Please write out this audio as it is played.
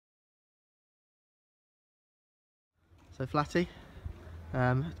So Flatty,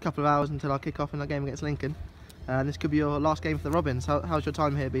 a couple of hours until our kick-off in our game against Lincoln. And this could be your last game for the Robins. How's your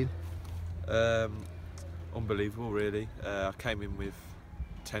time here been? Unbelievable, really. I came in with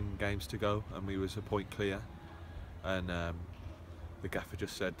 10 games to go and we was a point clear, and the gaffer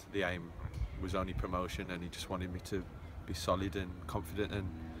just said the aim was only promotion, and he just wanted me to be solid and confident and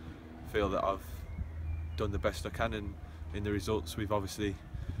feel that I've done the best I can, and in the results we've obviously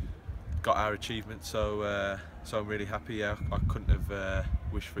got our achievements, so I'm really happy. Yeah, I couldn't have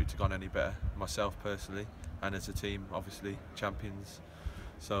wished for it to gone any better myself personally, and as a team, obviously champions,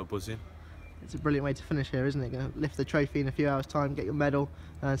 so buzzing. It's a brilliant way to finish here, isn't it? Going to lift the trophy in a few hours' time, get your medal,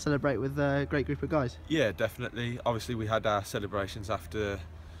 and celebrate with a great group of guys. Yeah, definitely. Obviously, we had our celebrations after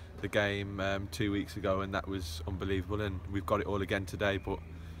the game 2 weeks ago, and that was unbelievable. And we've got it all again today. But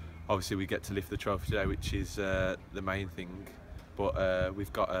obviously, we get to lift the trophy today, which is the main thing. But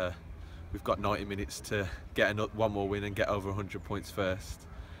we've got 90 minutes to get one more win and get over 100 points first,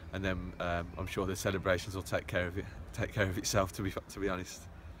 and then I'm sure the celebrations will take care of itself. To be honest.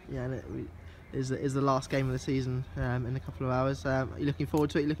 Yeah, and it is the last game of the season in a couple of hours. Are you looking forward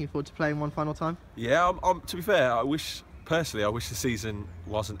to it? Are you looking forward to playing one final time? Yeah, to be fair, I wish the season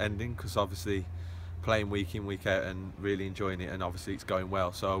wasn't ending, because obviously playing week in, week out and really enjoying it, and obviously it's going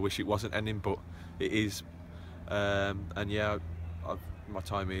well, so I wish it wasn't ending, but it is. And yeah, my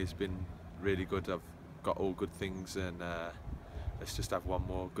time here has been really good. I've got all good things, and let's just have one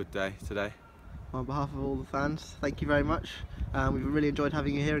more good day today. On behalf of all the fans, thank you very much. We've really enjoyed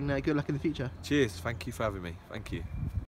having you here, and good luck in the future. Cheers, thank you for having me. Thank you.